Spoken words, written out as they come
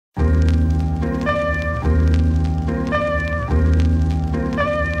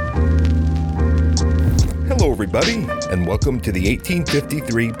everybody, and welcome to the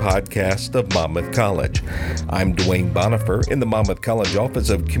 1853 podcast of Monmouth College. I'm Dwayne Bonifer in the Monmouth College Office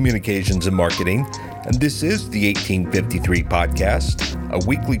of Communications and Marketing, and this is the 1853 podcast, a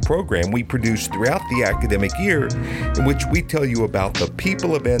weekly program we produce throughout the academic year in which we tell you about the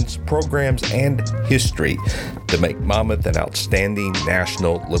people, events, programs, and history to make Monmouth an outstanding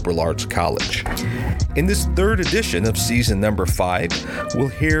national liberal arts college. In this third edition of season number 5, we'll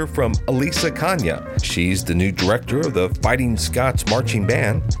hear from Elissa. She's the new director of the Fighting Scots Marching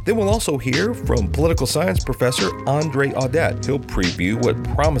Band. Then we'll also hear from political science professor Andre Audette. He'll preview what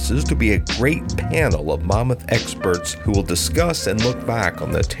promises to be a great panel of Monmouth experts who will discuss and look back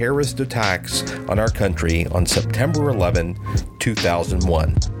on the terrorist attacks on our country on September 11,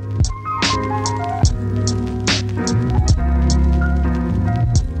 2001.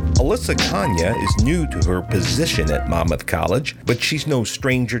 Elissa is new to her position at Monmouth College, but she's no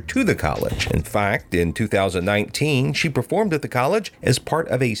stranger to the college. In fact, in 2019, she performed at the college as part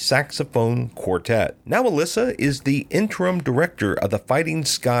of a saxophone quartet. Now Elissa is the interim director of the Fighting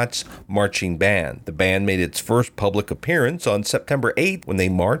Scots Marching Band. The band made its first public appearance on September 8th when they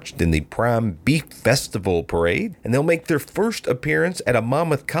marched in the Prime Beef Festival Parade, and they'll make their first appearance at a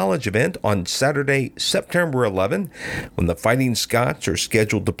Monmouth College event on Saturday, September 11, when the Fighting Scots are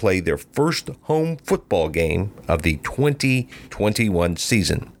scheduled to play their first home football game of the 2021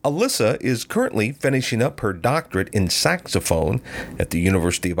 season. Elissa is currently finishing up her doctorate in saxophone at the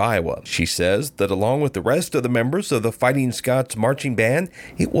University of Iowa. She says that along with the rest of the members of the Fighting Scots Marching Band,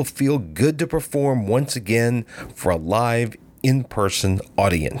 it will feel good to perform once again for a live in-person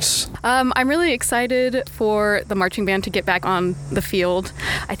audience. I'm really excited for the marching band to get back on the field.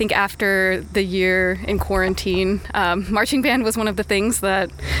 I think after the year in quarantine, marching band was one of the things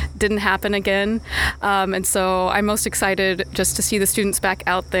that didn't happen again. And so I'm most excited just to see the students back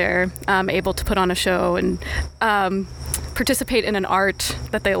out there, able to put on a show and participate in an art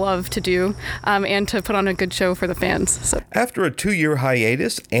that they love to do, and to put on a good show for the fans. So. After a 2-year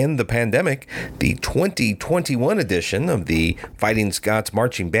hiatus and the pandemic, the 2021 edition of the Fighting Scots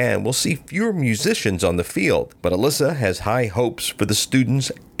Marching Band will see fewer musicians on the field, but Elissa has high hopes for the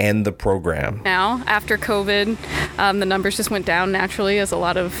students and the program. Now, after COVID, the numbers just went down naturally, as a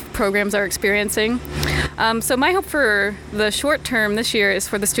lot of programs are experiencing. So my hope for the short term this year is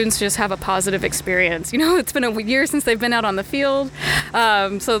for the students to just have a positive experience. You know, it's been a year since they've been out on the field.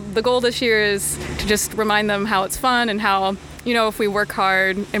 So the goal this year is to just remind them how it's fun and how, you know, if we work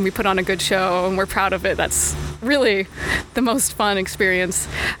hard and we put on a good show and we're proud of it, that's really the most fun experience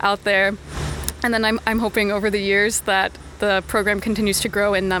out there. And then I'm hoping over the years that the program continues to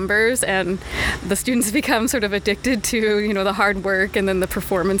grow in numbers and the students become sort of addicted to, you know, the hard work and then the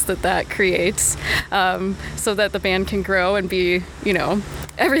performance that creates, so that the band can grow and be, you know,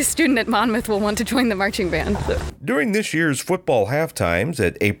 every student at Monmouth will want to join the marching band. So. During this year's football halftimes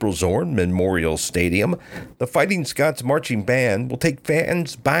at April Zorn Memorial Stadium, the Fighting Scots Marching Band will take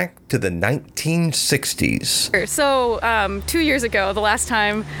fans back to the 1960s. So 2 years ago, the last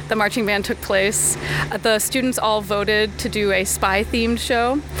time the marching band took place, the students all voted to do a spy-themed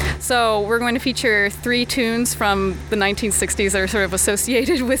show. So we're going to feature 3 tunes from the 1960s that are sort of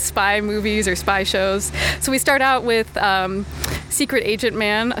associated with spy movies or spy shows. So we start out with Secret Agent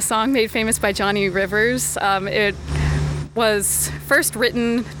Man, a song made famous by Johnny Rivers. It was first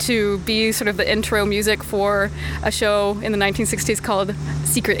written to be sort of the intro music for a show in the 1960s called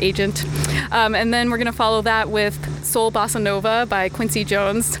Secret Agent. And then we're going to follow that with Soul Bossa Nova by Quincy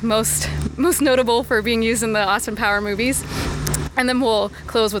Jones, most notable for being used in the Austin Power movies. And then we'll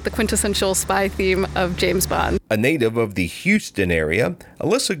close with the quintessential spy theme of James Bond. A native of the Houston area,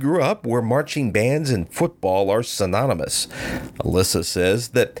 Elissa grew up where marching bands and football are synonymous. Elissa says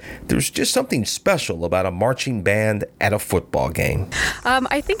that there's just something special about a marching band at a football game.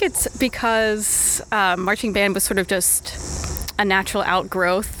 I think it's because marching band was sort of just a natural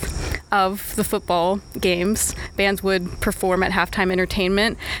outgrowth of the football games. Bands would perform at halftime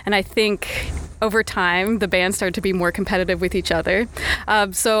entertainment, and I think over time, the bands started to be more competitive with each other.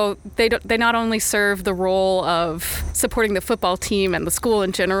 So they not only serve the role of supporting the football team and the school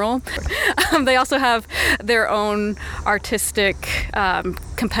in general, they also have their own artistic,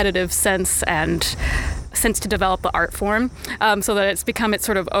 competitive sense and sense to develop the art form, so that it's become its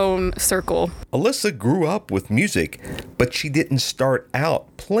sort of own circle. Elissa grew up with music, but she didn't start out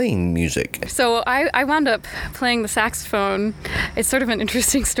playing music. So I wound up playing the saxophone. It's sort of an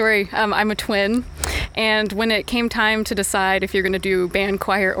interesting story. I'm a twin, and when it came time to decide if you're going to do band,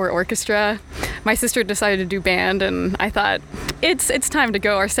 choir, or orchestra, my sister decided to do band, and I thought, it's time to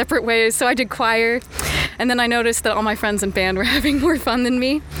go our separate ways. So I did choir, and then I noticed that all my friends in band were having more fun than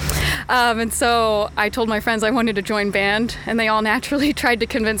me. And so I told my friends I wanted to join band, and they all naturally tried to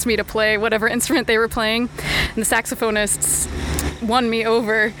convince me to play whatever instrument they were playing. And the saxophonists won me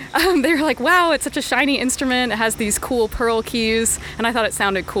over. They were like, wow, it's such a shiny instrument. It has these cool pearl keys. And I thought it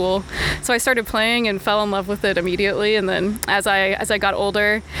sounded cool. So I started playing and fell in love with it immediately. And then as I got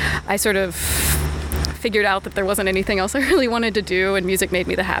older, I sort of figured out that there wasn't anything else I really wanted to do, and music made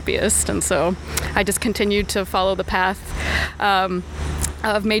me the happiest. And so I just continued to follow the path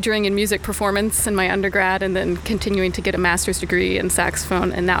of majoring in music performance in my undergrad and then continuing to get a master's degree in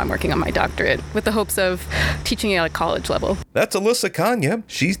saxophone, and now I'm working on my doctorate with the hopes of teaching at a college level. That's Elissa Kana.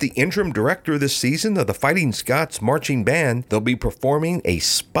 She's the interim director this season of the Fighting Scots Marching Band. They'll be performing a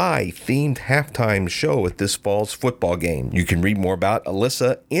spy-themed halftime show at this fall's football game. You can read more about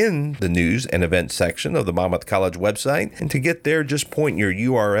Elissa in the news and events section of the Monmouth College website, and to get there, just point your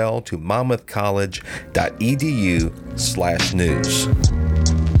URL to monmouthcollege.edu/news.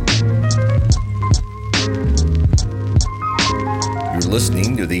 You're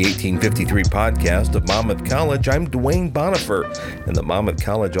listening to the 1853 podcast of Monmouth College. I'm Dwayne Bonifer in the Monmouth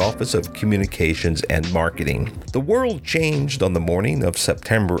College Office of Communications and Marketing. The world changed on the morning of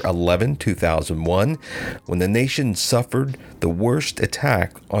September 11, 2001, when the nation suffered the worst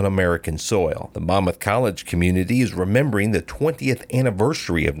attack on American soil. The Monmouth College community is remembering the 20th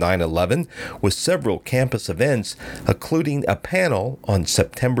anniversary of 9/11 with several campus events, including a panel on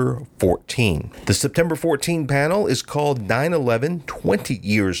September 14. The September 14 panel is called 9/11 20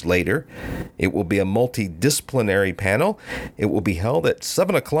 years later. It will be a multidisciplinary panel. It will be held at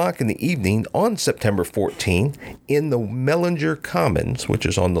 7 o'clock in the evening on September 14 in the Mellinger Commons, which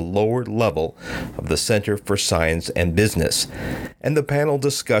is on the lower level of the Center for Science and Business. And the panel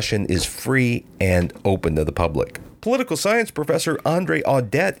discussion is free and open to the public. Political science professor Andre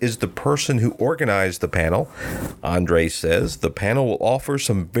Audette is the person who organized the panel. Andre says the panel will offer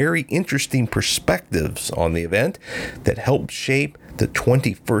some very interesting perspectives on the event that helped shape the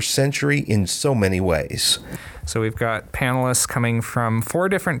 21st century in so many ways. So we've got panelists coming from 4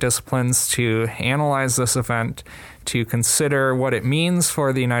 different disciplines to analyze this event, to consider what it means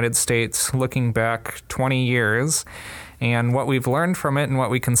for the United States looking back 20 years, and what we've learned from it and what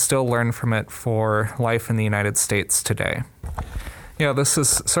we can still learn from it for life in the United States today. This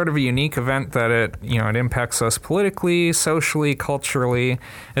is sort of a unique event that it impacts us politically, socially, culturally.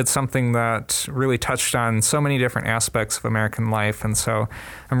 It's something that really touched on so many different aspects of American life. And so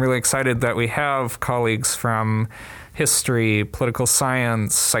I'm really excited that we have colleagues from history, political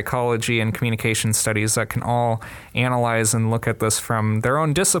science, psychology, and communication studies that can all analyze and look at this from their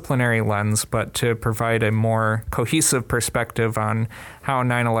own disciplinary lens, but to provide a more cohesive perspective on how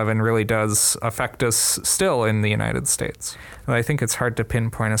 9/11 really does affect us still in the United States. I think it's hard to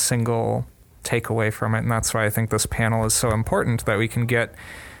pinpoint a single takeaway from it, and that's why I think this panel is so important, that we can get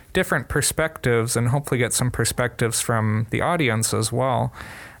different perspectives and hopefully get some perspectives from the audience as well,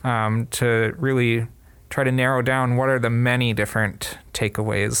 to really try to narrow down what are the many different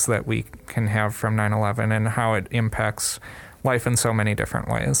takeaways that we can have from 9/11 and how it impacts life in so many different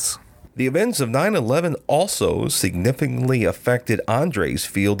ways. The events of 9/11 also significantly affected Andre's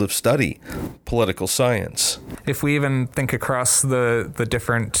field of study, political science. If we even think across the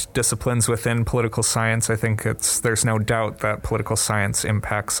different disciplines within political science, I think there's no doubt that political science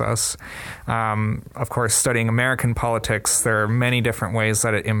impacts us. Of course, studying American politics, there are many different ways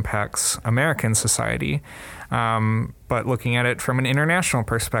that it impacts American society. But looking at it from an international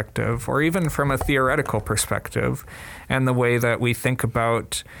perspective, or even from a theoretical perspective, and the way that we think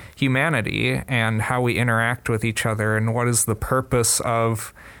about humanity and how we interact with each other, and what is the purpose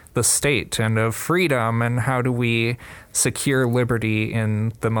of the state and of freedom, and how do we secure liberty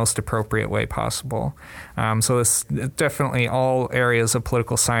in the most appropriate way possible. So this definitely all areas of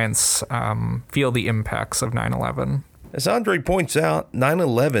political science feel the impacts of 9/11. As Andre points out,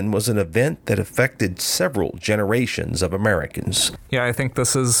 9/11 was an event that affected several generations of Americans. Yeah, I think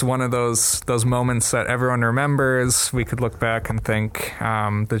this is one of those moments that everyone remembers. We could look back and think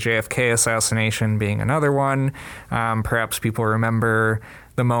the JFK assassination being another one. Perhaps people remember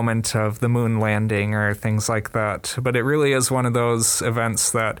the moment of the moon landing or things like that. But it really is one of those events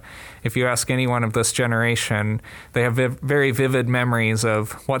that if you ask anyone of this generation, they have very vivid memories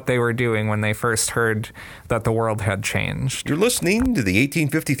of what they were doing when they first heard that the world had changed. You're listening to the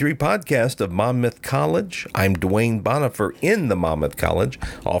 1853 podcast of Monmouth College. I'm Dwayne Bonifer in the Monmouth College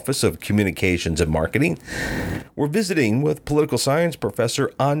Office of Communications and Marketing. We're visiting with political science professor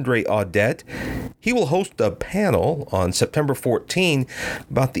Andre Audette. He will host a panel on September 14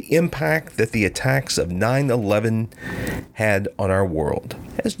 about the impact that the attacks of 9/11 had on our world.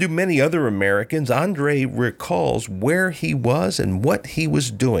 As do many other Americans, Andre recalls where he was and what he was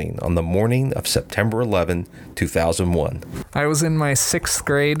doing on the morning of September 11, 2001. I was in my 6th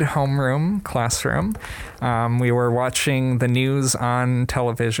grade homeroom classroom. We were watching the news on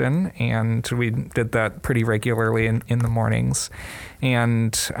television, and we did that pretty regularly in the mornings.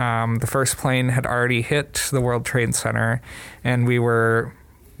 And the first plane had already hit the World Trade Center, and we were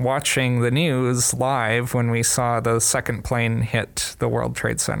watching the news live when we saw the second plane hit the World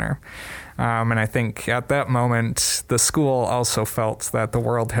Trade Center. And I think at that moment, the school also felt that the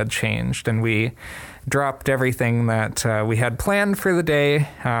world had changed, and we dropped everything that we had planned for the day.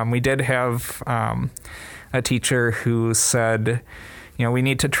 We did have a teacher who said, we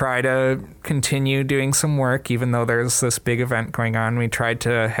need to try to continue doing some work, even though there's this big event going on. We tried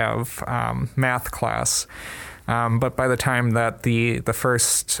to have math class. But by the time that the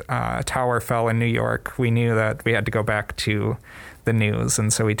first tower fell in New York, we knew that we had to go back to the news.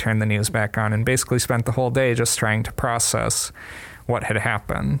 And so we turned the news back on and basically spent the whole day just trying to process what had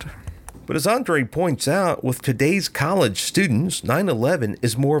happened. But as Andre points out, with today's college students, 9/11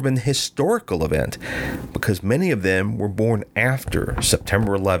 is more of an historical event because many of them were born after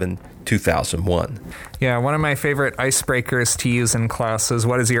September 11, 2001. Yeah, one of my favorite icebreakers to use in class is,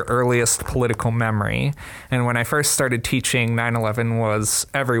 what is your earliest political memory? And when I first started teaching, 9/11 was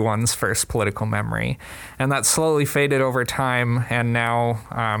everyone's first political memory. And that slowly faded over time. And now,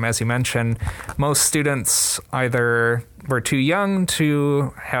 as you mentioned, most students either were too young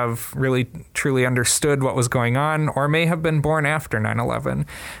to have really truly understood what was going on, or may have been born after 9/11.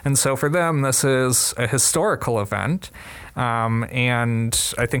 And so for them, this is a historical event.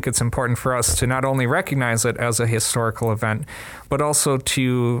 And I think it's important for us to not only recognize it as a historical event, but also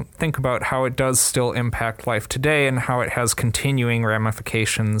to think about how it does still impact life today and how it has continuing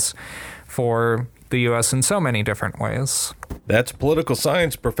ramifications for the U.S. in so many different ways. That's political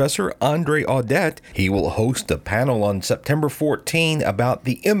science professor Andre Audette. He will host a panel on September 14 about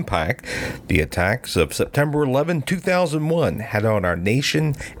the impact the attacks of September 11, 2001 had on our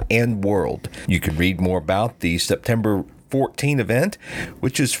nation and world. You can read more about the September 14 event,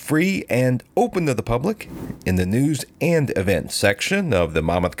 which is free and open to the public, in the news and events section of the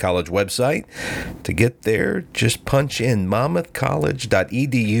Monmouth College website. To get there, just punch in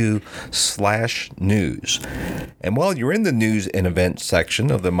monmouthcollege.edu/news. And while you're in the news and events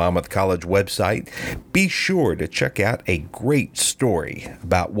section of the Monmouth College website, be sure to check out a great story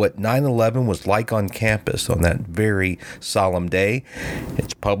about what 9/11 was like on campus on that very solemn day.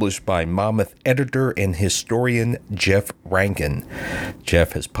 It's published by Monmouth editor and historian Jeff Rankin.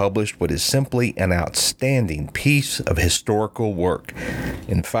 Jeff has published what is simply an outstanding piece of historical work.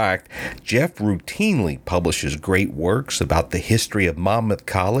 In fact, Jeff routinely publishes great works about the history of Monmouth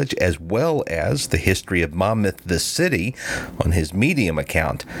College as well as the history of Monmouth the city on his Medium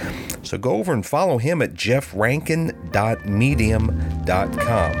account. So go over and follow him at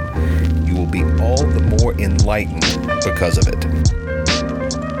jeffrankin.medium.com. You will be all the more enlightened because of it.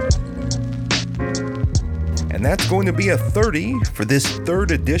 And that's going to be a 30 for this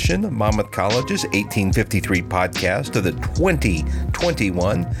third edition of Monmouth College's 1853 podcast of the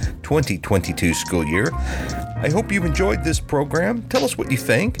 2021-2022 school year. I hope you've enjoyed this program. Tell us what you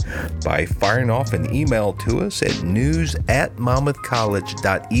think by firing off an email to us at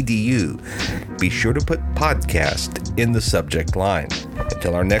news@monmouthcollege.edu. Be sure to put podcast in the subject line.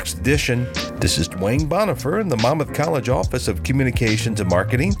 Until our next edition, this is Dwayne Bonifer in the Monmouth College Office of Communications and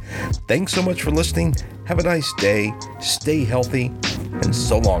Marketing. Thanks so much for listening. Have a nice day. Stay healthy. And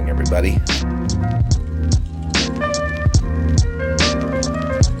so long, everybody.